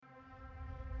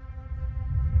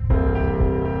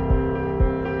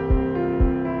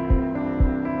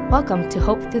Welcome to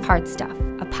Hope Through Hard Stuff,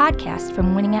 a podcast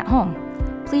from Winning at Home.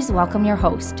 Please welcome your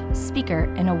host,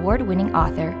 speaker, and award-winning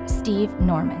author, Steve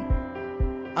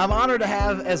Norman. I'm honored to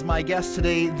have as my guest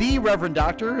today the Reverend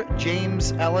Dr.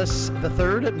 James Ellis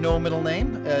III, no middle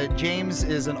name. James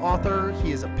is an author,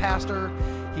 he is a pastor,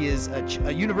 he is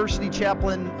a university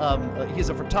chaplain, he is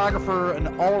a photographer,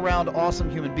 an all-around awesome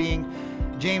human being.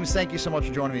 James, thank you so much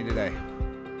for joining me today.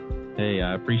 Hey,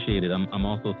 I appreciate it. I'm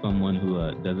also someone who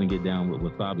doesn't get down with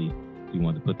wasabi. If you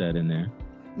want to put that in there.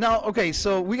 Now, okay,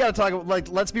 so we got to talk,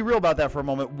 let's be real about that for a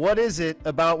moment. What is it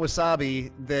about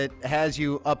wasabi that has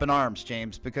you up in arms,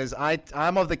 James? Because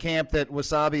I'm of the camp that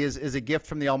wasabi is a gift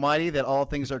from the Almighty, that all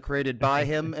things are created by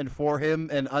Him and for Him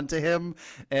and unto Him,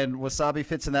 and wasabi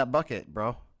fits in that bucket,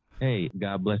 bro. Hey,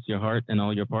 God bless your heart and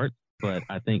all your parts. But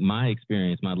I think my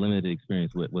limited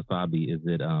experience with wasabi is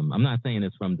that I'm not saying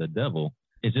it's from the devil.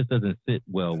 It just doesn't sit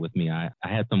well with me. I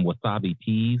had some wasabi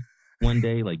peas one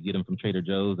day, like get them from Trader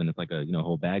Joe's, and it's like a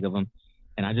whole bag of them.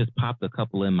 And I just popped a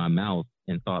couple in my mouth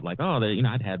and thought like, oh,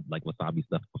 I'd had like wasabi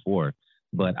stuff before,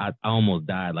 but I almost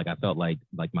died. Like I felt like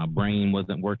my brain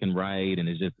wasn't working right, and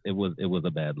it was a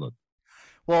bad look.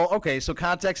 Well, okay, so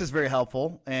context is very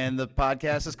helpful, and the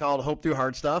podcast is called Hope Through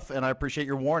Hard Stuff, and I appreciate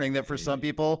your warning that for some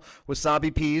people,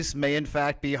 wasabi peas may in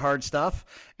fact be hard stuff,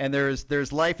 and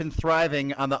there's life and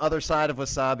thriving on the other side of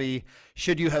wasabi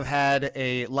should you have had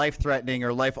a life-threatening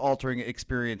or life-altering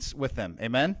experience with them.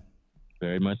 Amen?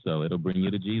 Very much so. It'll bring you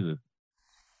to Jesus.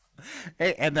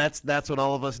 Hey, and that's what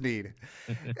all of us need.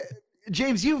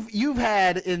 James, you've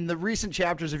had in the recent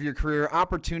chapters of your career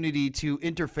opportunity to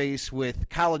interface with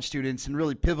college students in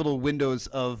really pivotal windows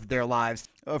of their lives.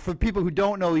 For people who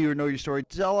don't know you or know your story,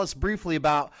 tell us briefly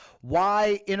about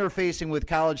why interfacing with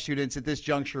college students at this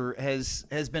juncture has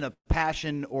been a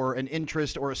passion or an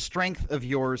interest or a strength of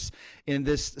yours in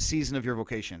this season of your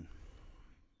vocation.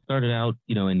 Started out,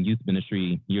 in youth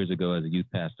ministry years ago as a youth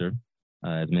pastor.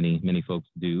 As many folks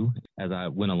do. As I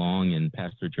went along and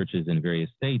pastored churches in various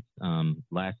states,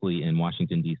 lastly in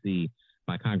Washington, D.C.,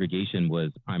 my congregation was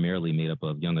primarily made up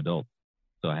of young adults.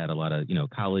 So I had a lot of,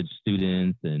 college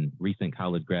students and recent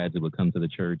college grads that would come to the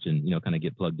church and, kind of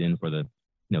get plugged in for the,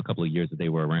 couple of years that they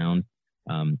were around.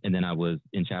 And then I was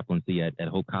in chaplaincy at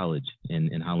Hope College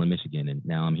in Holland, Michigan. And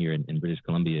now I'm here in British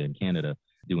Columbia in Canada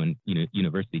doing,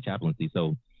 university chaplaincy.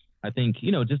 So I think,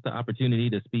 just the opportunity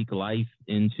to speak life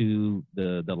into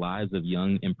the lives of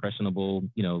young, impressionable,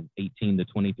 18 to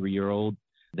 23-year-olds.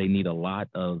 They need a lot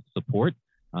of support.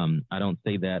 I don't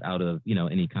say that out of,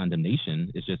 any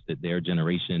condemnation. It's just that their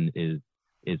generation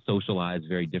is socialized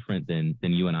very different than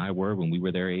you and I were when we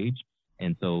were their age.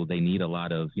 And so they need a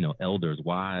lot of, elders,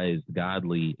 wise,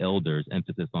 godly elders,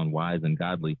 emphasis on wise and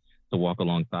godly, to walk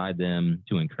alongside them,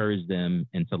 to encourage them,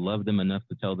 and to love them enough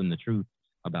to tell them the truth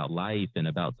about life and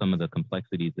about some of the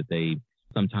complexities that they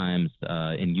sometimes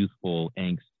in youthful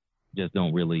angst just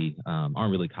aren't really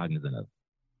cognizant of.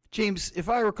 James, if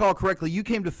I recall correctly, you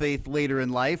came to faith later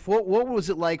in life. What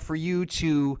was it like for you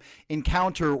to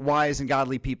encounter wise and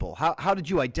godly people? How did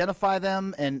you identify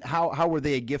them, and how were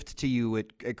they a gift to you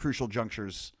at crucial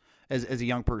junctures as a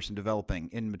young person developing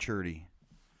in maturity?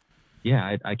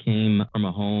 Yeah, I came from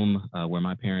a home where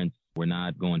my parents were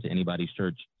not going to anybody's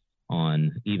church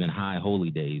on even high holy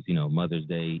days, Mother's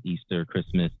Day, Easter,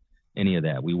 Christmas, any of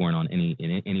that. We weren't on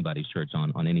anybody's church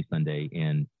on any Sunday.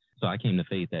 And so I came to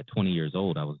faith at 20 years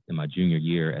old. I was in my junior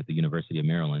year at the University of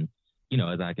Maryland.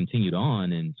 As I continued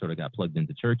on and sort of got plugged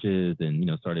into churches and,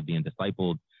 started being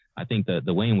discipled, I think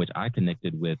the way in which I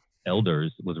connected with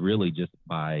elders was really just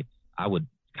I would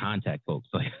contact folks.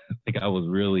 Like I was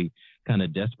really kind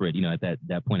of desperate, at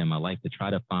that point in my life to try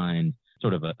to find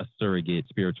sort of a surrogate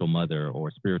spiritual mother or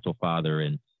spiritual father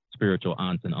and spiritual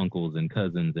aunts and uncles and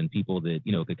cousins and people that,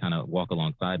 could kind of walk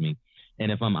alongside me.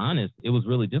 And if I'm honest, it was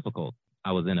really difficult.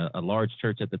 I was in a large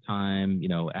church at the time,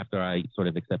 after I sort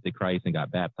of accepted Christ and got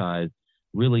baptized,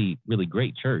 really, really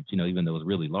great church, even though it was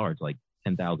really large, like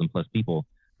 10,000 plus people.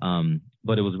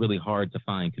 But it was really hard to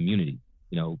find community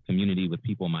with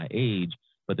people my age,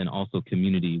 but then also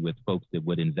community with folks that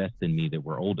would invest in me that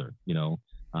were older,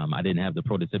 I didn't have the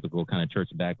prototypical kind of church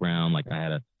background. Like I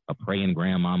had a praying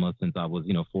grandmama since I was,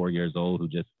 4 years old, who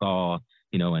just saw,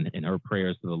 in her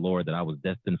prayers to the Lord that I was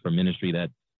destined for ministry.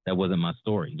 That wasn't my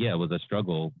story. Yeah, it was a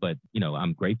struggle, but,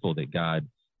 I'm grateful that God,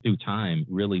 through time,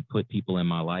 really put people in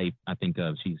my life. I think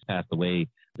she's passed away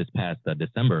this past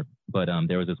December, but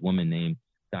there was this woman named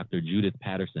Dr. Judith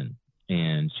Patterson,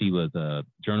 and she was a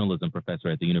journalism professor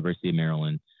at the University of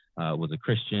Maryland. Was a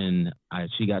Christian.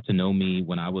 She got to know me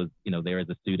when I was, there as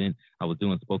a student. I was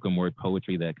doing spoken word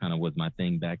poetry. That kind of was my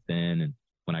thing back then. And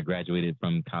when I graduated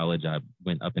from college, I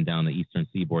went up and down the eastern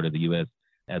seaboard of the U.S.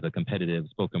 as a competitive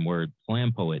spoken word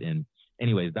slam poet. And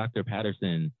anyways, Dr.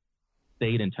 Patterson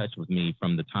stayed in touch with me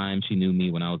from the time she knew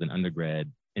me when I was an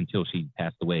undergrad until she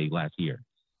passed away last year.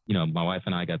 You know, my wife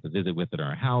and I got to visit with her at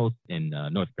her house in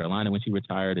North Carolina when she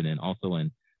retired, and then also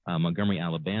in Montgomery,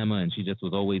 Alabama. And she just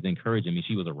was always encouraging me.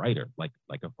 She was a writer, like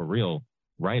a for real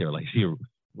writer. Like she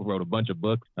wrote a bunch of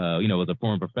books, was a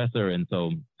foreign professor. And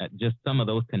so just some of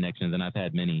those connections, and I've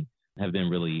had many, have been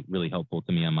really, really helpful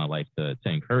to me in my life to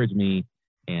encourage me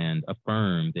and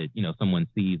affirm that, you know, someone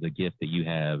sees a gift that you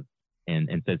have and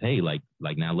says, hey, like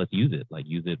now let's use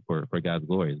it for God's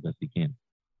glory as best you can.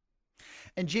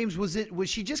 And James, was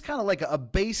she just kind of like a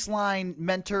baseline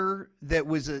mentor that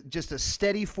was just a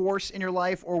steady force in your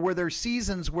life, or were there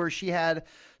seasons where she had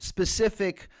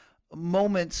specific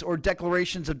moments or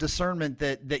declarations of discernment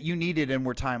that you needed and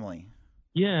were timely?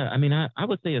 Yeah, I mean, I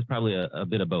would say it's probably a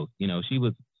bit of both. You know, she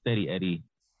was steady Eddie.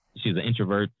 She's an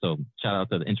introvert, so shout out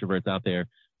to the introverts out there.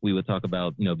 We would talk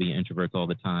about, you know, being introverts all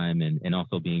the time and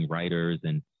also being writers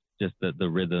and just the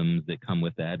rhythms that come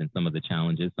with that and some of the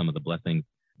challenges, some of the blessings.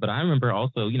 But I remember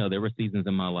also, you know, there were seasons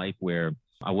in my life where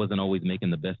I wasn't always making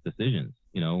the best decisions.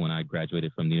 You know, when I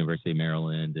graduated from the University of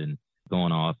Maryland and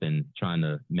going off and trying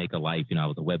to make a life, you know, I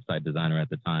was a website designer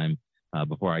at the time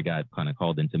before I got kind of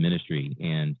called into ministry.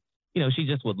 And, you know, she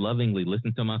just would lovingly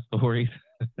listen to my stories,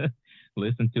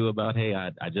 listen to about, hey,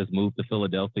 I just moved to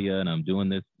Philadelphia and I'm doing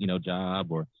this, you know, job.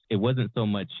 Or it wasn't so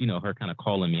much, you know, her kind of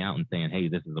calling me out and saying, hey,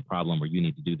 this is a problem or you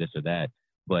need to do this or that.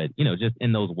 But, you know, just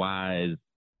in those wise,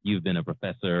 you've been a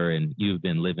professor and you've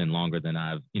been living longer than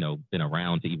I've, you know, been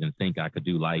around to even think I could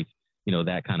do life, you know,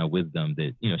 that kind of wisdom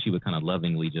that, you know, she would kind of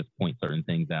lovingly just point certain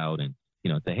things out and,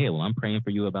 you know, say, hey, well, I'm praying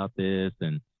for you about this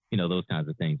and, you know, those kinds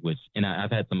of things, which, and I've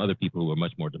had some other people who are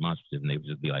much more demonstrative and they would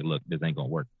just be like, look, this ain't going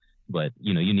to work. But,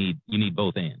 you know, you need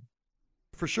both ends.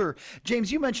 For sure.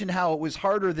 James, you mentioned how it was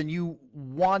harder than you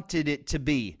wanted it to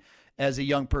be as a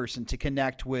young person to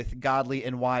connect with godly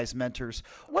and wise mentors.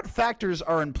 What factors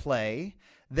are in play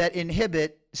that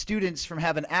inhibit students from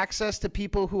having access to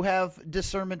people who have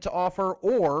discernment to offer,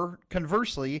 or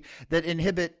conversely, that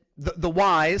inhibit the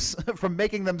wise from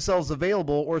making themselves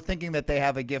available or thinking that they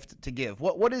have a gift to give?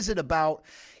 What is it about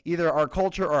either our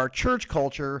culture or our church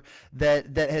culture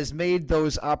that has made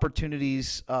those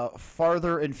opportunities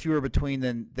farther and fewer between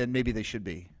than maybe they should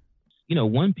be? You know,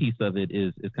 one piece of it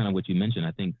is kind of what you mentioned.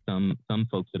 I think some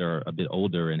folks that are a bit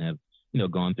older and have, you know,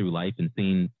 gone through life and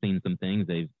seen some things.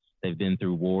 They've been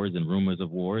through wars and rumors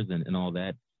of wars and all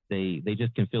that. They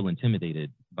just can feel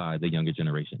intimidated by the younger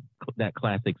generation. That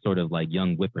classic sort of like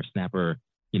young whippersnapper,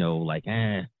 you know, like,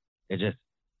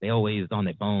 they always on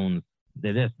their phones.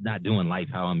 They're just not doing life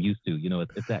how I'm used to. You know,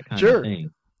 it's that kind of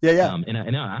thing. Yeah.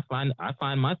 And I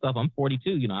find myself, I'm 42,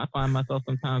 you know, I find myself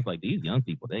sometimes like these young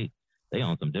people, they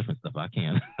own some different stuff. I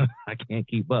can't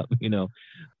keep up, you know?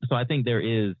 So I think there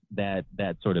is that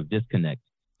sort of disconnect,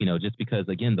 you know, just because,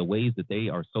 again, the ways that they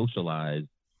are socialized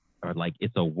are like,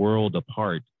 it's a world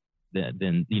apart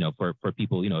than, you know, for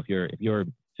people, you know, if you're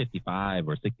 55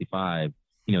 or 65,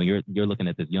 you know, you're looking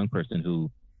at this young person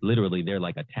who literally they're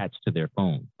like attached to their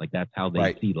phone. Like that's how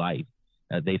they see life.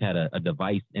 They've had a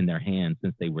device in their hand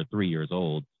since they were 3 years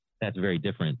old. That's very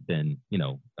different than, you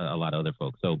know, a lot of other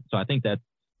folks. So I think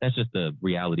that's just the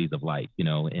realities of life, you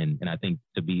know, and I think,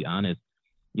 to be honest,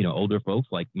 you know, older folks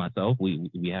like myself, we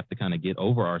have to kind of get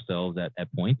over ourselves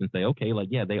at points and say, okay, like,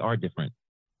 yeah, they are different.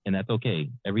 And that's okay.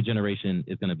 Every generation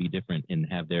is going to be different and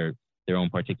have their own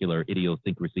particular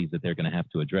idiosyncrasies that they're going to have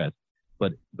to address.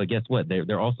 But guess what?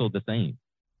 They're also the same.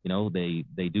 You know,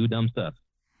 they do dumb stuff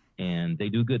and they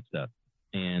do good stuff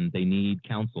and they need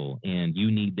counsel, and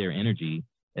you need their energy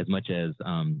as much as,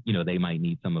 you know, they might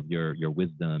need some of your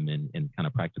wisdom and kind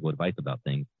of practical advice about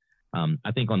things.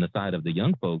 I think on the side of the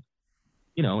young folks,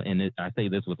 you know, and I say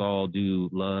this with all due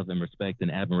love and respect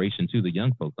and admiration to the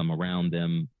young folks. I'm around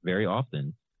them very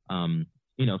often.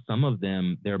 You know, some of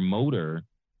them, their motor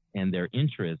and their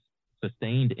interest,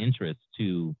 sustained interest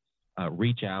to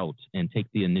reach out and take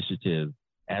the initiative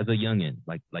as a youngin,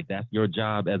 like that's your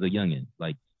job as a youngin.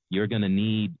 Like, you're going to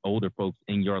need older folks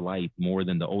in your life more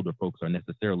than the older folks are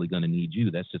necessarily going to need you.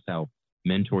 That's just how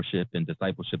mentorship and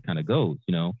discipleship kind of goes,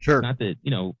 you know. Sure. Not that,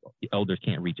 you know, elders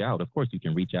can't reach out. Of course you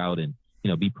can reach out and, you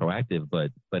know, be proactive,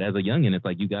 but as a youngin, it's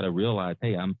like, you got to realize,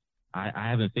 hey, I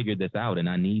haven't figured this out and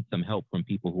I need some help from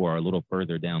people who are a little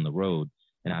further down the road.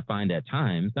 And I find at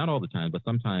times, not all the time, but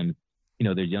sometimes, you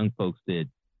know, there's young folks that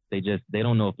they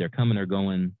don't know if they're coming or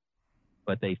going,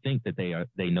 but they think that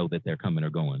they know that they're coming or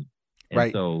going. And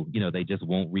right. So, you know, they just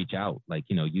won't reach out. Like,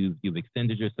 you know, you've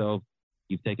extended yourself,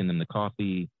 you've taken them to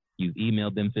coffee, you've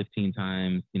emailed them 15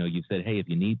 times, you know, you've said, hey, if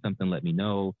you need something, let me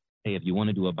know. hey, if you want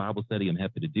to do a Bible study, I'm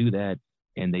happy to do that.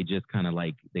 And they just kind of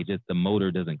like, the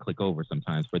motor doesn't click over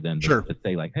sometimes for them to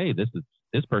say like, hey,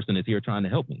 this person is here trying to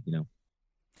help me, you know?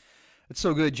 It's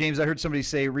so good, James. I heard somebody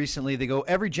say recently, they go,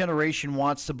 every generation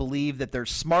wants to believe that they're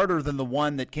smarter than the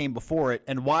one that came before it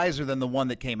and wiser than the one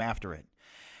that came after it.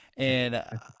 And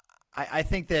I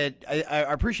think that I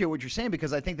appreciate what you're saying,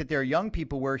 because I think that there are young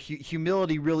people where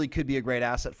humility really could be a great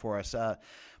asset for us.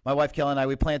 My wife, Kelly, and I,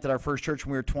 we planted our first church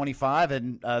when we were 25,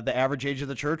 and the average age of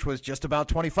the church was just about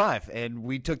 25. And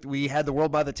we had the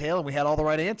world by the tail, and we had all the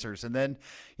right answers. And then,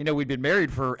 we'd been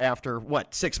married after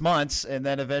 6 months, and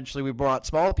then eventually we brought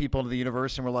small people into the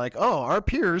universe, and we're like, oh, our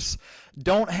peers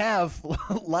don't have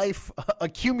life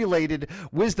accumulated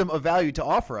wisdom of value to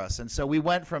offer us. And so we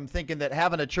went from thinking that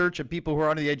having a church of people who are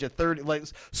under the age of 30, like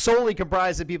solely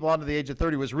comprised of people under the age of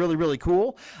 30, was really, really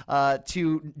cool,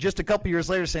 to just a couple years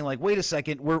later saying like, wait a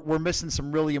second, we're missing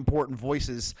some really important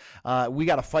voices. We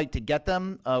got to fight to get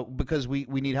them because we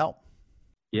need help.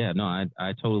 Yeah, no,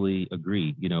 I totally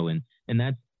agree.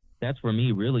 And that's for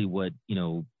me really what,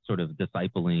 sort of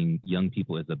discipling young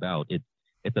people is about.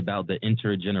 It's about the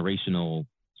intergenerational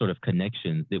sort of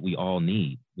connections that we all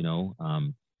need.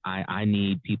 I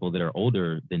need people that are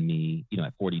older than me,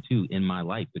 at 42 in my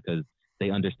life, because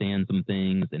they understand some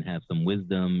things and have some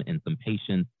wisdom and some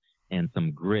patience and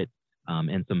some grit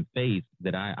and some faith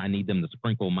that I need them to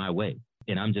sprinkle my way.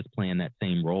 And I'm just playing that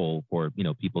same role for,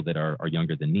 people that are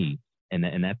younger than me.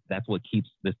 And that's what keeps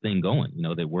this thing going,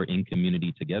 that we're in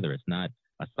community together. It's not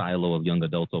a silo of young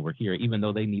adults over here, even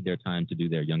though they need their time to do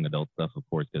their young adult stuff, of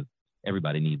course, because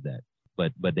everybody needs that.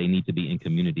 But they need to be in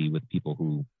community with people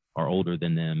who are older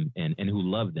than them and who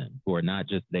love them, who are not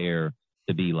just there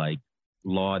to be like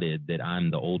lauded that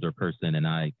I'm the older person and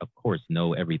I, of course,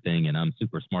 know everything and I'm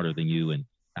super smarter than you and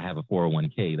I have a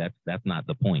 401k. That's not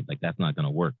the point. Like, that's not going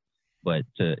to work. But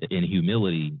in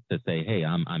humility to say, hey,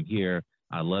 I'm here.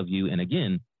 I love you. And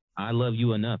again, I love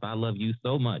you enough. I love you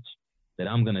so much that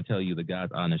I'm going to tell you the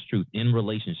God's honest truth in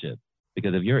relationship.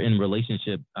 Because if you're in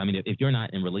relationship, if you're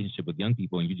not in relationship with young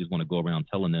people and you just want to go around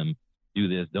telling them, do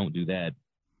this, don't do that,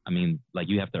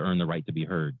 you have to earn the right to be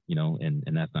heard, and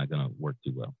that's not going to work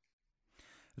too well.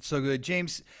 It's so good.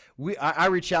 James, I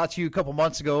reached out to you a couple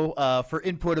months ago for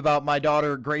input about my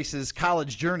daughter Grace's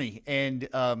college journey. And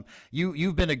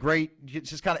you've been a great,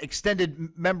 just kind of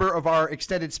extended member of our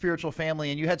extended spiritual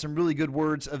family, and you had some really good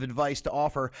words of advice to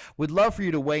offer. Would love for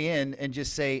you to weigh in and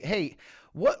just say, hey,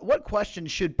 what questions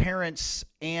should parents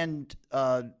and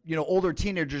older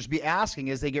teenagers be asking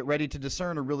as they get ready to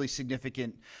discern a really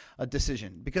significant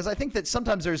decision? Because I think that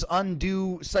sometimes there's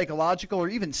undue psychological or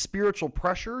even spiritual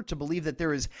pressure to believe that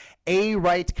there is a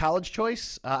right college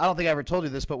choice. I don't think I ever told you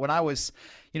this, but when I was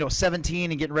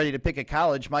 17 and getting ready to pick a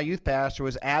college, my youth pastor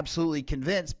was absolutely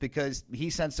convinced, because he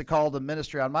sensed a call to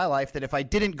ministry on my life, that if I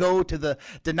didn't go to the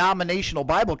denominational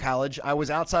Bible college, I was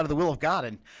outside of the will of God.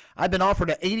 And I've been offered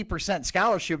an 80%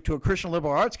 scholarship to a Christian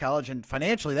liberal arts college, and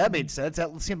financially that made sense.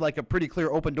 That seemed like a pretty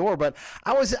clear open door. But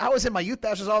I was in my youth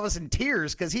pastor's office in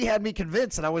tears because he had me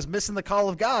convinced that I was missing the call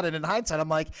of God. And in hindsight, I'm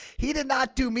like, he did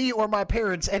not do me or my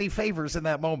parents any favors in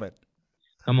that moment.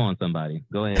 Come on, somebody.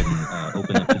 Go ahead and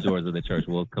open up the doors of the church.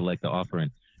 We'll collect the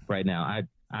offering right now.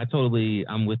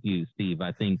 I'm with you, Steve.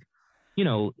 I think,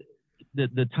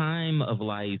 the time of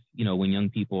life, when young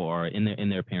people are in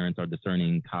their parents are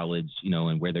discerning college,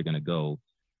 and where they're going to go,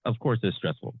 of course, it's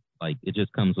stressful. Like, it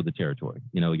just comes with the territory.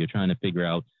 You're trying to figure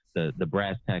out the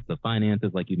brass tacks of finances,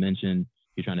 like you mentioned.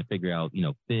 You're trying to figure out,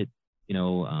 fit,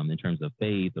 in terms of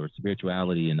faith or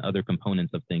spirituality and other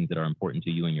components of things that are important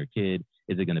to you and your kid.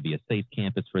 Is it going to be a safe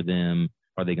campus for them?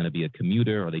 Are they going to be a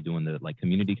commuter? Are they doing the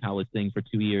community college thing for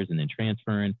 2 years and then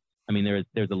transferring?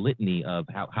 There's a litany of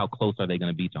how close are they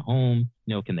going to be to home?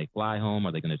 Can they fly home?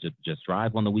 Are they going to just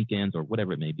drive on the weekends, or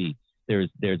whatever it may be?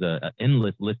 There's a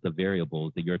endless list of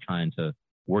variables that you're trying to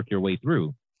work your way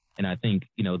through. And I think,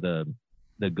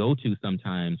 the go-to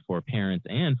sometimes for parents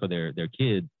and for their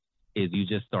kids is you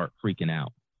just start freaking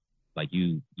out. Like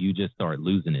you just start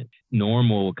losing it.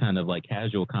 Normal kind of like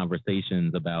casual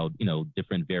conversations about,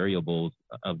 different variables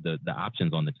of the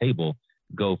options on the table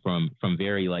go from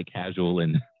very like casual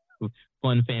and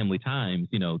fun family times,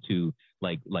 to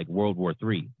like World War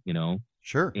III,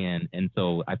 Sure. And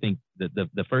so I think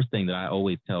the first thing that I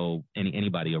always tell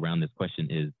anybody around this question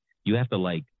is you have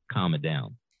to calm it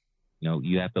down.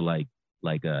 You have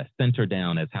to center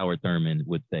down, as Howard Thurman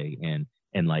would say, and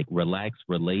relax,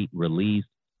 relate, release,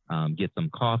 get some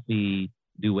coffee,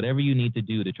 do whatever you need to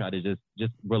do to try to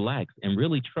just relax and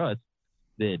really trust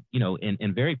that,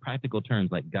 in very practical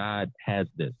terms, like God has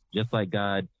this, just like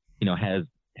God,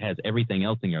 has everything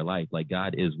else in your life. Like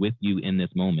God is with you in this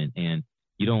moment, and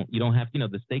You don't have,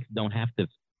 the stakes don't have to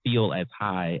feel as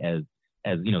high as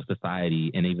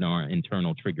society and even our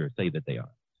internal triggers say that they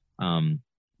are.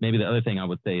 Maybe the other thing I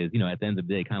would say is, at the end of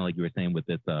the day, kind of like you were saying with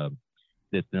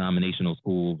this denominational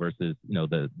school versus,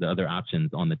 the other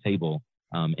options on the table,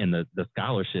 and the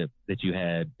scholarship that you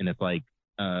had. And it's like,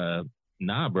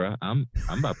 nah, bro, I'm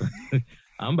about to,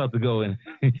 I'm about to go and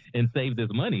save this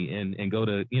money and go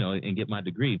to, and get my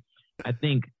degree. I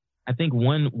think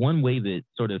one way that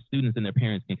sort of students and their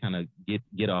parents can kind of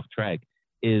get off track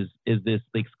is this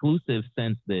exclusive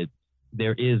sense that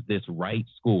there is this right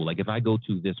school. Like if I go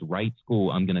to this right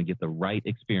school, I'm going to get the right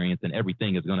experience and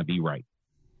everything is going to be right.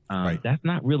 Right. That's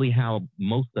not really how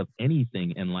most of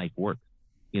anything in life works.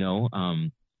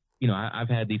 I've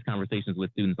had these conversations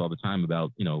with students all the time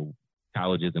about,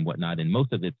 colleges and whatnot. And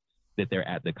most of it's that they're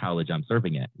at the college I'm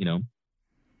serving at,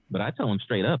 but I tell them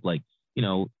straight up, like,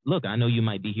 look, I know you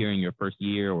might be here in your first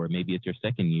year or maybe it's your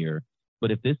second year,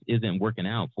 but if this isn't working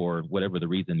out for whatever the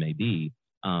reason may be,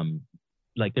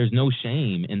 like there's no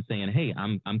shame in saying, hey,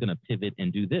 I'm going to pivot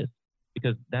and do this,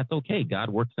 because that's okay. God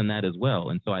works in that as well.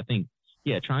 And so I think,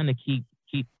 trying to keep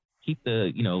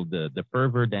the, the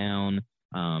fervor down,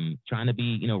 trying to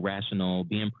be, rational,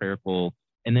 being prayerful,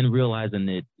 and then realizing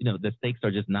that, the stakes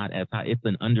are just not as high. It's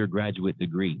an undergraduate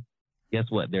degree. Guess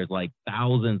what? There's like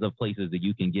thousands of places that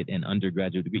you can get an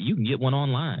undergraduate degree. You can get one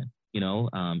online,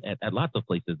 at lots of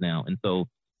places now. And so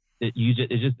it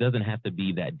just doesn't have to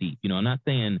be that deep. I'm not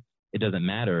saying it doesn't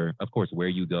matter, of course, where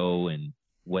you go and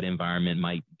what environment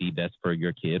might be best for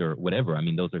your kid or whatever. I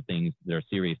mean, those are things that are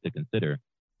serious to consider,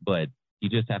 but you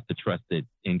just have to trust that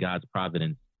in God's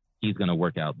providence, He's going to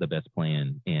work out the best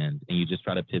plan, and you just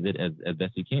try to pivot as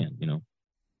best you can,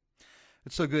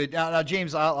 It's so good. Now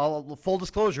James, I'll full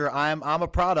disclosure, I'm a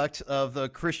product of the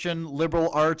Christian liberal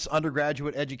arts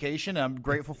undergraduate education. I'm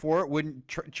grateful for it. Wouldn't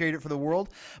trade it for the world.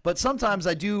 But sometimes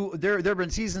I do. There have been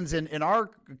seasons in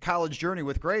our college journey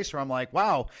with Grace where I'm like,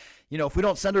 wow, if we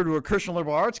don't send her to a Christian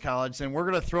liberal arts college, then we're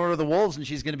going to throw her to the wolves, and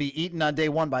she's going to be eaten on day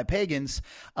one by pagans.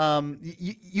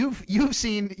 You've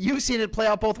seen it play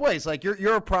out both ways. Like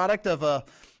you're a product of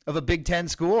a Big Ten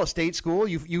school, a state school.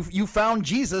 You found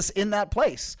Jesus in that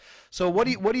place. So what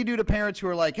do you do to parents who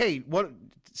are like, hey, what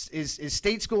is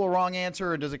state school a wrong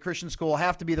answer, or does a Christian school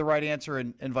have to be the right answer,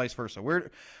 and vice versa?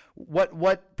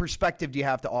 What perspective do you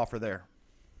have to offer there?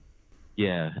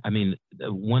 Yeah, I mean,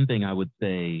 one thing I would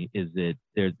say is that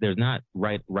there's not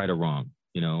right or wrong.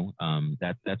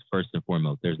 That's first and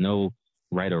foremost. There's no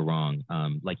right or wrong.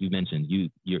 Like you mentioned,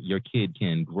 your kid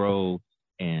can grow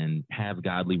and have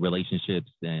godly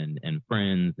relationships and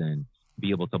friends and be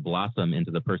able to blossom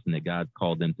into the person that God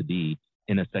called them to be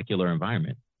in a secular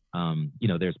environment.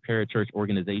 There's parachurch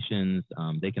organizations.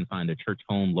 They can find a church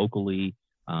home locally.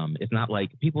 It's not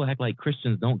like people act like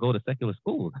Christians don't go to secular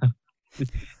schools.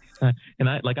 And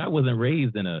I wasn't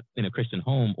raised in a Christian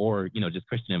home or, just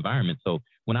Christian environment. So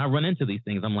when I run into these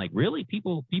things, I'm like, really?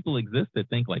 People exist that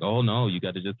think like, oh no, you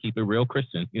got to just keep it real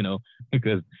Christian,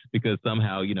 because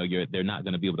somehow, they're not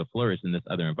going to be able to flourish in this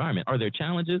other environment. Are there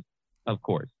challenges? Of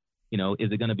course.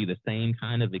 Is it going to be the same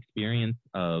kind of experience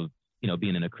of,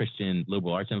 being in a Christian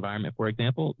liberal arts environment, for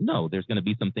example? No, there's going to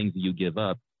be some things that you give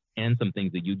up and some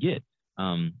things that you get.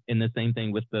 And the same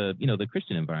thing with the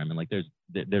Christian environment. Like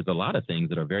there's a lot of things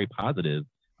that are very positive,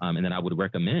 and that I would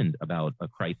recommend about a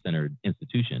Christ-centered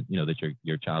institution, that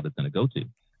your child is going to go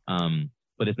to.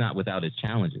 But it's not without its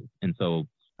challenges. And so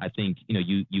I think,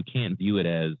 you can't view it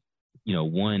as,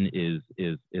 one is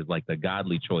like the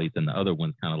godly choice and the other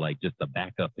one's kind of like just a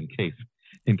backup in case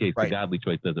right. The godly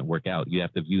choice doesn't work out. You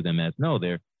have to view them as, no,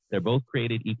 they're both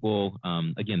created equal.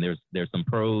 Again, there's some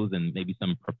pros and maybe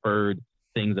some preferred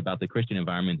things about the Christian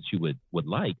environment that you would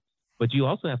like, but you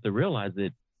also have to realize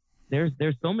that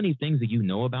there's so many things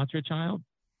that about your child,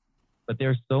 but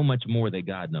there's so much more that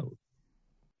God knows,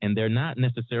 and they're not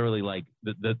necessarily like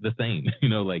the same.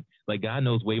 Like God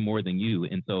knows way more than you,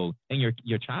 and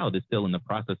your child is still in the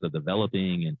process of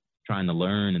developing and trying to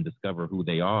learn and discover who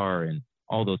they are and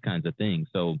all those kinds of things.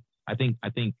 So I think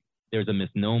there's a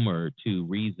misnomer to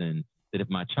reason that if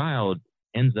my child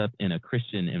ends up in a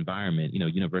Christian environment,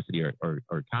 university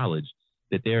or college,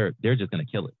 that they're just going to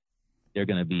kill it. They're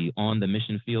going to be on the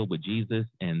mission field with Jesus,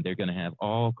 and they're going to have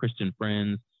all Christian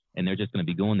friends, and they're just going to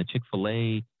be going to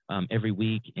Chick-fil-A every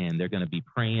week, and they're going to be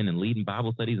praying and leading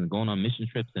Bible studies and going on mission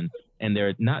trips, and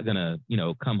they're not going to,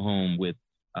 come home with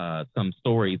some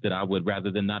stories that I would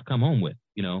rather them not come home with,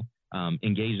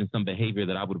 engage in some behavior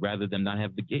that I would rather them not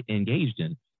have engaged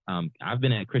in. I've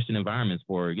been at Christian environments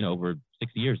for, over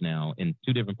 6 years now in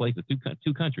two different places,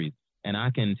 two countries. And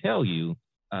I can tell you,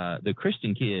 the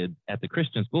Christian kids at the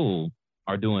Christian school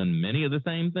are doing many of the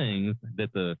same things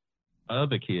that the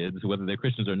other kids, whether they're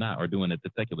Christians or not, are doing at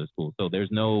the secular school. So there's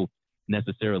no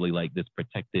necessarily like this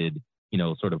protected,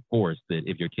 sort of force that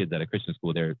if your kid's at a Christian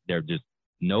school, they're just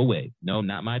no way, no,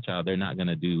 not my child. They're not going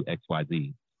to do X, Y,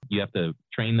 Z. You have to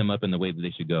train them up in the way that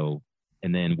they should go.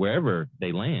 And then wherever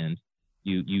they land,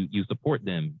 you support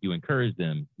them, you encourage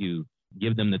them, you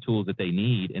give them the tools that they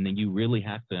need. And then you really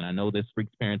have to, and I know this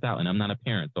freaks parents out, and I'm not a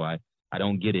parent, so I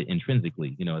don't get it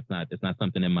intrinsically. It's not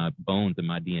something in my bones and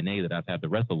my DNA that I've had to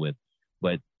wrestle with,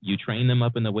 but you train them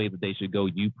up in the way that they should go.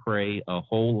 You pray a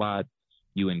whole lot,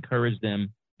 you encourage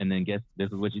them, and then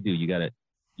this is what you do. You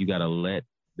gotta let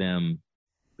them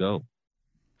go.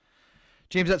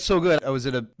 James, that's so good. I was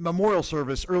at a memorial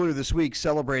service earlier this week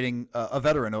celebrating a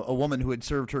veteran, a woman who had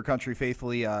served her country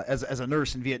faithfully as a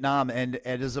nurse in Vietnam, and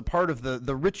as a part of the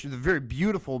very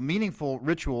beautiful, meaningful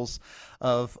rituals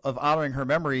of honoring her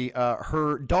memory.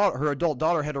 Her adult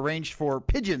daughter, had arranged for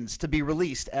pigeons to be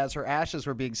released as her ashes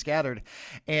were being scattered,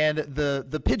 and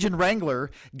the pigeon wrangler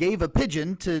gave a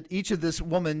pigeon to each of this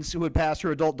woman's who had passed,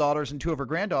 her adult daughters and two of her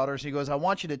granddaughters. He goes, "I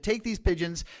want you to take these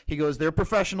pigeons." He goes, "They're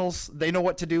professionals. They know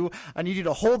what to do. I need you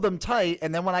to hold them tight,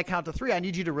 and then when I count to 3, I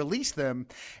need you to release them."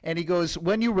 And he goes,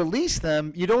 "When you release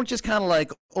them, you don't just kind of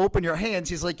like open your hands."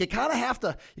 He's like, you gotta have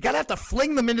to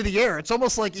fling them into the air. It's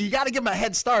almost like you got to give them a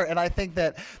head start. And I think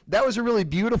that was a really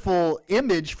beautiful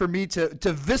image for me to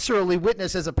viscerally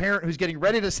witness as a parent who's getting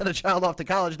ready to send a child off to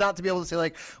college, not to be able to say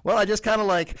like, well, I just kind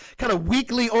of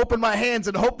weakly open my hands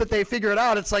and hope that they figure it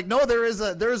out. It's like, no, there is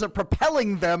a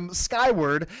propelling them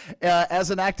skyward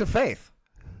as an act of faith.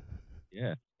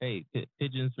 Yeah. Hey,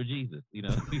 pigeons for Jesus,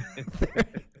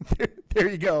 There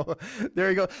you go. There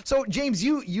you go. So, James,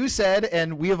 you said,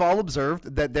 and we have all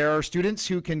observed, that there are students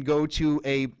who can go to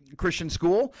a Christian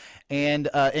school and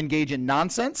engage in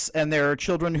nonsense, and there are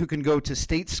children who can go to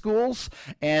state schools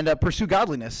and pursue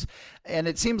godliness. And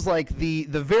it seems like the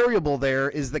variable there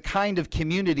is the kind of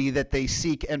community that they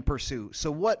seek and pursue.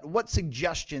 So what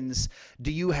suggestions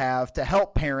do you have to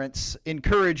help parents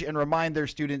encourage and remind their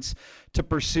students to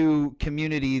pursue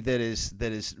community that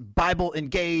is Bible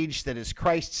engaged, that is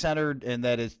Christ centered, and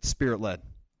that is spirit led?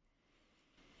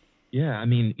 Yeah, I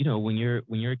mean, when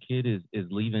your kid is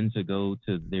leaving to go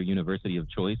to their university of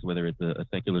choice, whether it's a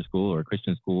secular school or a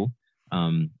Christian school,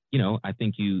 I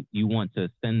think you want to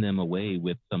send them away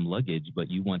with some luggage, but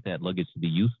you want that luggage to be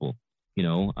useful,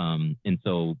 and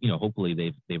so,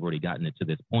 hopefully they've already gotten it to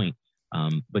this point.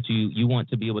 But you want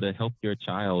to be able to help your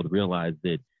child realize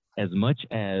that as much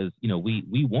as,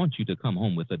 we want you to come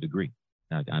home with a degree.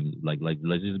 I'm like,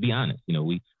 let's just be honest.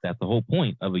 That's the whole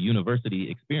point of a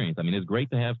university experience. I mean, it's great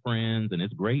to have friends, and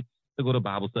it's great to go to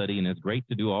Bible study, and it's great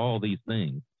to do all these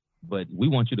things. But we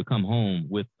want you to come home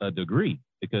with a degree,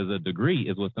 because a degree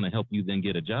is what's going to help you then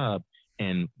get a job.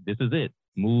 And this is it.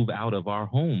 Move out of our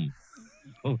home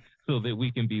so that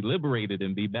we can be liberated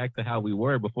and be back to how we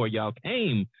were before y'all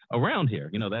came around here.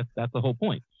 That's the whole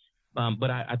point. But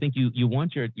I think you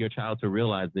want your child to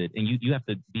realize that, and you have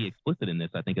to be explicit in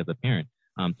this, I think, as a parent,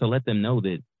 to let them know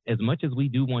that as much as we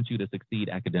do want you to succeed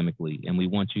academically, and we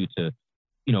want you to,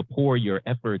 pour your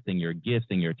efforts and your gifts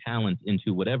and your talents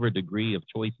into whatever degree of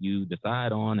choice you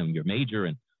decide on, and your major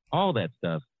and all that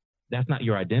stuff, that's not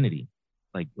your identity.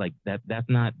 That's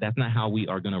not how we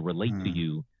are going to relate to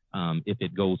you if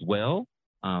it goes well.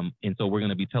 And so we're going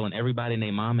to be telling everybody and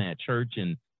their mama at church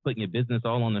and putting your business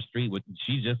all on the street with,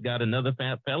 she just got another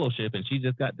fellowship and she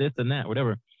just got this and that,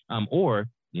 whatever. Or,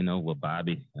 well,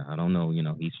 Bobby, I don't know,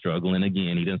 he's struggling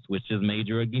again. He done switched his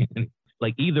major again.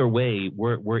 Like, either way,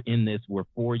 we're in this, we're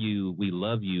for you, we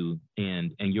love you,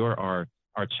 and you're our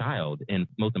child. And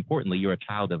most importantly, you're a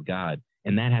child of God.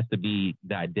 And that has to be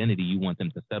the identity you want them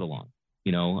to settle on.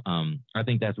 I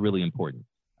think that's really important.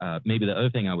 Maybe the other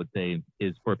thing I would say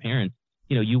is, for parents,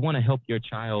 you want to help your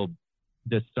child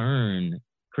discern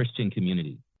Christian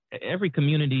community. Every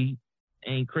community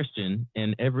ain't Christian,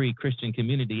 and every Christian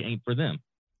community ain't for them.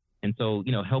 And so,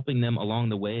 helping them along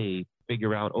the way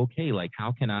figure out, okay, like,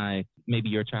 how can maybe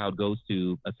your child goes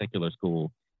to a secular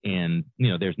school and,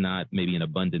 there's not maybe an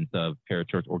abundance of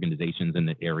parachurch organizations in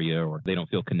the area, or they don't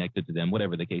feel connected to them,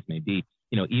 whatever the case may be.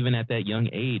 Even at that young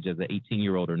age, as an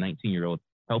 18-year-old or 19-year-old,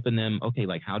 helping them, okay,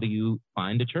 like, how do you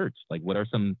find a church? Like, what are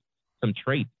some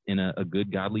traits in a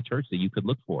good, godly church that you could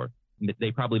look for?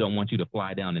 They probably don't want you to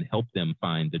fly down and help them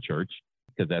find the church,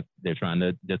 because they're trying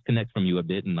to disconnect from you a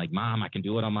bit and like, Mom, I can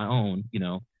do it on my own,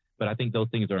 but I think those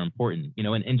things are important,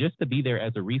 and just to be there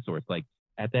as a resource. Like,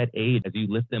 at that age, as you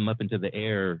lift them up into the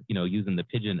air, using the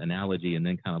pigeon analogy, and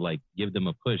then kind of like give them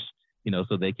a push,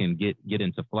 so they can get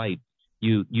into flight,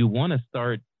 you want to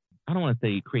start I don't want to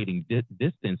say creating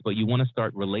distance, but you want to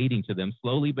start relating to them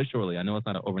slowly but surely. I know it's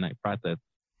not an overnight process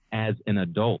as an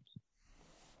adult.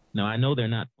 Now, I know they're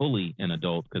not fully an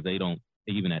adult because they don't,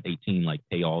 even at 18, like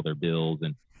pay all their bills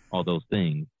and all those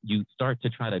things. You start to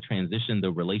try to transition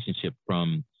the relationship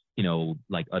from,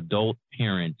 like adult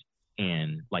parent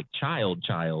and like child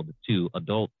to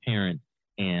adult parent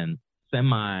and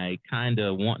semi kind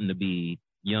of wanting to be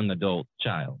young adult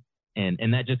child.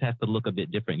 And that just has to look a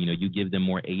bit different. You give them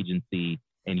more agency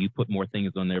and you put more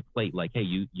things on their plate. Like, hey,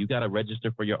 you got to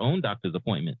register for your own doctor's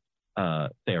appointment,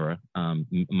 Sarah.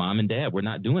 Mom and dad, we're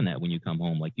not doing that when you come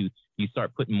home. Like you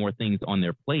start putting more things on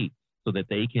their plate so that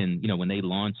they can, when they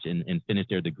launch and finish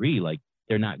their degree, like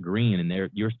they're not green and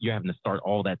you're having to start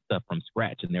all that stuff from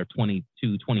scratch. And they're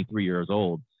 22, 23 years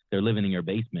old. They're living in your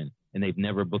basement. And they've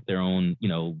never booked their own,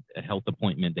 health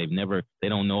appointment. They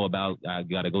don't know about, I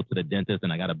got to go to the dentist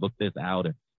and I got to book this out.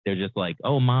 Or they're just like,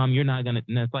 oh, Mom, you're not going to,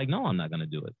 and it's like, no, I'm not going to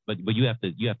do it. But you have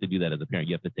to do that as a parent.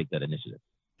 You have to take that initiative.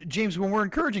 James, when we're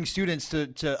encouraging students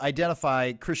to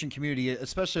identify Christian community,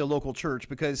 especially a local church,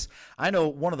 because I know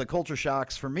one of the culture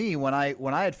shocks for me when I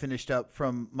had finished up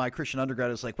from my Christian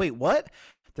undergrad is like, wait, what?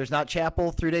 There's not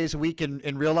chapel 3 days a week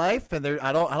in real life, and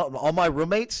I don't. All my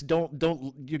roommates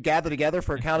don't you gather together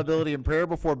for accountability and prayer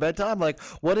before bedtime. Like,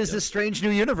 what is this strange new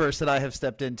universe that I have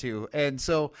stepped into? And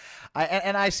so,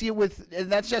 I see it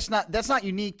and that's not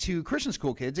unique to Christian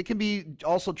school kids. It can be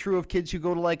also true of kids who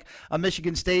go to like a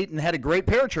Michigan State and had a great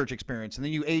parachurch experience, and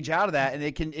then you age out of that, and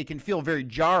it can feel very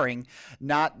jarring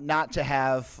not to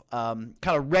have kind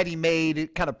of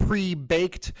ready-made, kind of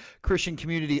pre-baked Christian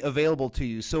community available to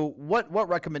you. So what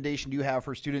recommendation do you have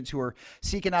for students who are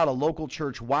seeking out a local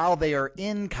church while they are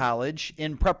in college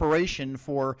in preparation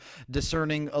for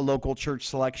discerning a local church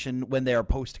selection when they are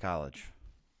post-college?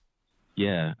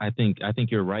 Yeah, I think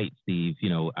you're right, Steve.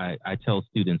 I tell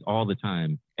students all the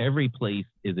time, every place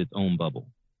is its own bubble.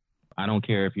 I don't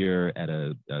care if you're at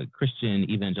a Christian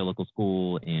evangelical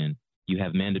school and you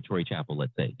have mandatory chapel,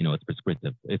 let's say,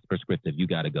 it's prescriptive. You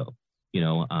got to go.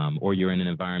 Or you're in an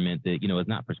environment that, is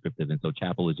not prescriptive. And so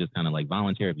chapel is just kind of like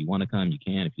volunteer. If you want to come, you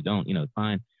can. If you don't, it's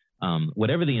fine.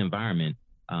 Whatever the environment,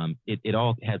 it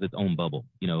all has its own bubble.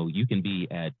 You can be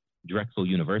at Drexel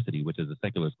University, which is a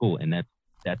secular school, and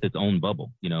that's its own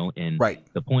bubble, and right.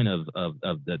 The point of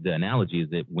the analogy is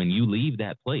that when you leave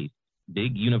that place,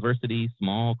 big university,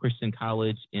 small Christian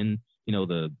college in,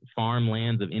 the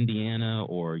farmlands of Indiana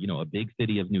or, a big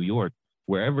city of New York,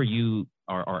 wherever you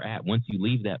are at, once you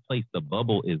leave that place, the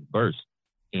bubble is burst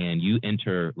and you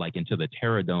enter like into the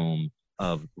terror dome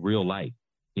of real life,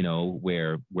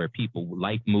 where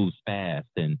life moves fast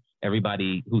and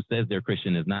everybody who says they're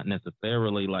Christian is not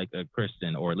necessarily like a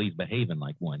Christian or at least behaving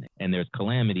like one. And there's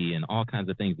calamity and all kinds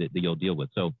of things that you'll deal with.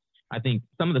 So I think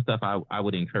some of the stuff I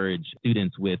would encourage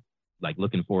students with, like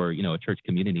looking for, a church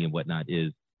community and whatnot,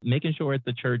 is making sure it's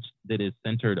a church that is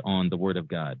centered on the Word of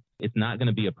God. It's not going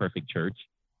to be a perfect church,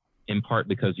 in part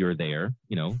because you're there,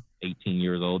 18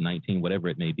 years old, 19, whatever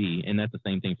it may be. And that's the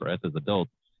same thing for us as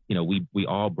adults. We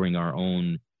all bring our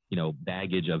own,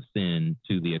 baggage of sin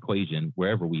to the equation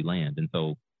wherever we land. And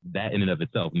so that in and of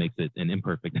itself makes it an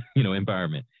imperfect,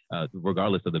 environment,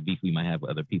 regardless of the beef we might have with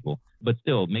other people. But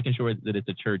still, making sure that it's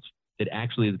a church that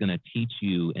actually is going to teach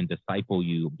you and disciple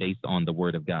you based on the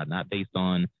Word of God, not based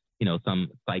on, some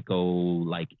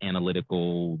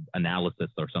analytical analysis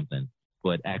or something,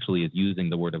 but actually is using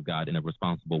the Word of God in a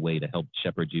responsible way to help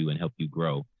shepherd you and help you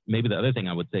grow. Maybe the other thing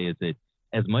I would say is that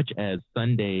as much as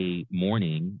Sunday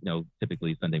morning,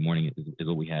 typically Sunday morning is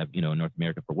what we have, in North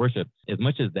America for worship, as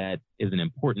much as that is an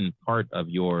important part of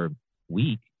your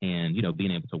week and,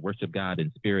 being able to worship God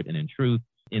in spirit and in truth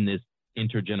in this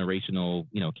intergenerational,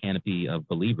 canopy of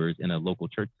believers in a local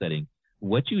church setting,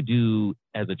 what you do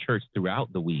as a church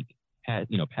throughout the week,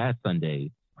 past Sunday,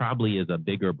 probably is a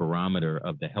bigger barometer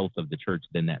of the health of the church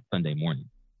than that Sunday morning.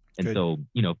 And Good. So,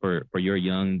 for your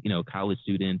young, college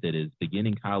student that is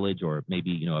beginning college or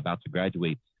maybe, about to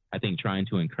graduate, I think trying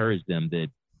to encourage them that,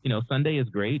 Sunday is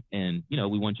great and,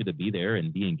 we want you to be there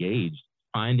and be engaged,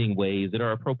 finding ways that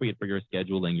are appropriate for your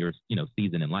schedule and your,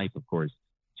 season in life, of course,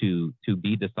 to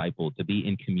be discipled, to be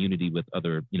in community with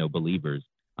other, believers,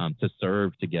 to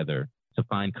serve together, to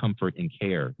find comfort and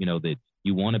care, that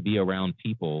you want to be around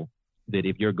people that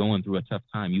if you're going through a tough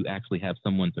time, you actually have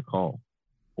someone to call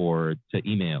or to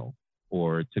email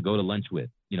or to go to lunch with,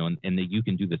 and that you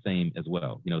can do the same as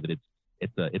well, that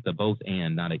it's a both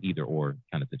and not an either or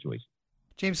kind of situation.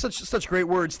 James, such great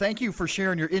words. Thank you for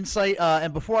sharing your insight.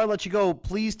 And before I let you go,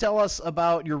 please tell us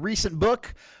about your recent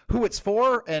book, who it's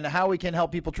for, and how we can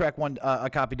help people track a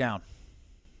copy down.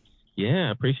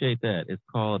 Yeah, appreciate that. It's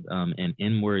called An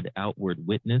Inward Outward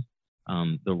Witness.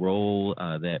 the role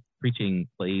that preaching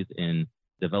plays in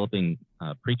developing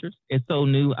preachers. It's so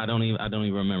new, I don't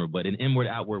even remember. But an inward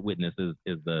outward witness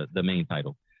is the main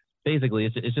title. Basically,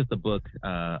 it's just a book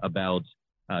about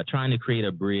trying to create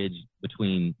a bridge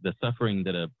between the suffering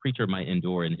that a preacher might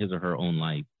endure in his or her own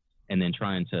life, and then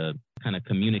trying to kind of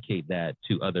communicate that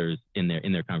to others in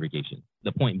their congregation.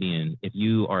 The point being, if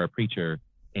you are a preacher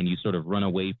and you sort of run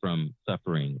away from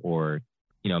suffering, or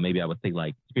maybe I would say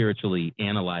like spiritually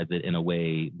analyze it in a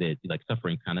way that like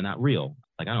suffering's kind of not real.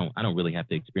 Like I don't really have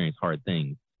to experience hard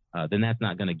things. Then that's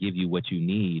not going to give you what you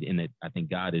need, and that I think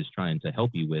God is trying to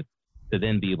help you with, to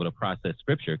then be able to process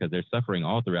Scripture, because there's suffering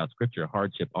all throughout Scripture,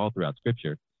 hardship all throughout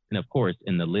Scripture, and of course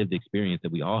in the lived experience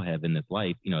that we all have in this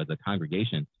life, as a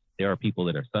congregation, there are people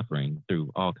that are suffering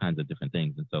through all kinds of different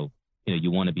things, and so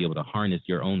you want to be able to harness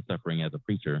your own suffering as a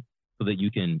preacher so that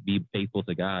you can be faithful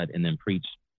to God and then preach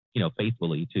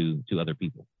faithfully to other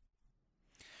people.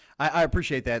 I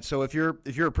appreciate that. So if you're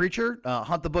a preacher,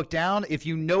 hunt the book down. If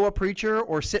you know a preacher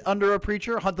or sit under a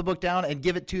preacher, hunt the book down and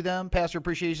give it to them. Pastor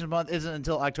Appreciation Month isn't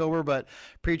until October, but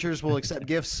preachers will accept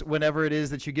gifts whenever it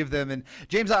is that you give them. And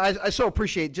James, I so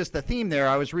appreciate just the theme there.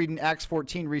 I was reading Acts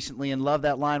 14 recently and love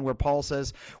that line where Paul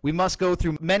says, we must go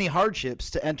through many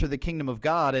hardships to enter the kingdom of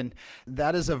God. And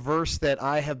that is a verse that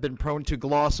I have been prone to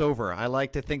gloss over. I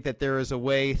like to think that there is a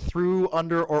way through,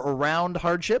 under, or around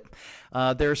hardship.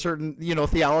 There are certain,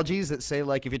 theologies that say,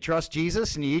 like, if you trust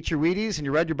Jesus and you eat your Wheaties and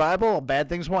you read your Bible, bad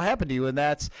things won't happen to you. And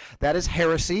that is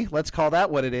heresy. Let's call that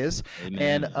what it is. Amen.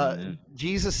 And Amen.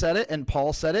 Jesus said it and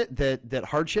Paul said it, that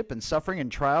hardship and suffering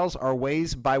and trials are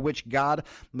ways by which God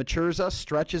matures us,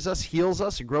 stretches us, heals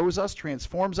us, grows us,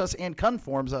 transforms us, and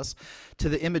conforms us to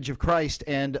the image of Christ.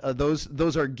 And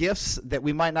those are gifts that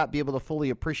we might not be able to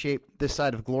fully appreciate this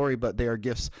side of glory, but they are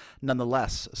gifts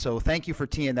nonetheless. So thank you for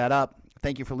teeing that up.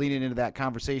 Thank you for leaning into that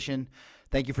conversation.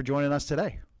 Thank you for joining us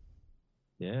today.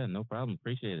 Yeah, no problem.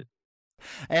 Appreciate it.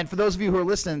 And for those of you who are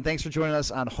listening, thanks for joining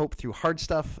us on Hope Through Hard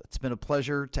Stuff. It's been a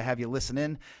pleasure to have you listen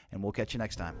in, and we'll catch you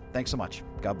next time. Thanks so much.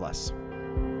 God bless.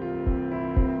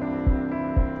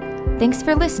 Thanks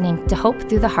for listening to Hope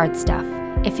Through the Hard Stuff.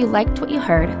 If you liked what you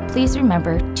heard, please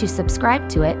remember to subscribe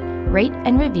to it, rate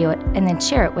and review it, and then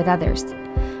share it with others.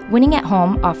 Winning at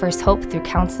Home offers hope through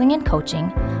counseling and coaching,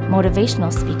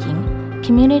 motivational speaking,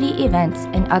 community events,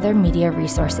 and other media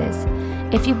resources.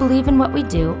 If you believe in what we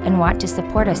do and want to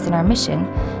support us in our mission,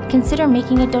 consider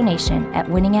making a donation at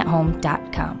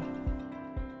winningathome.com.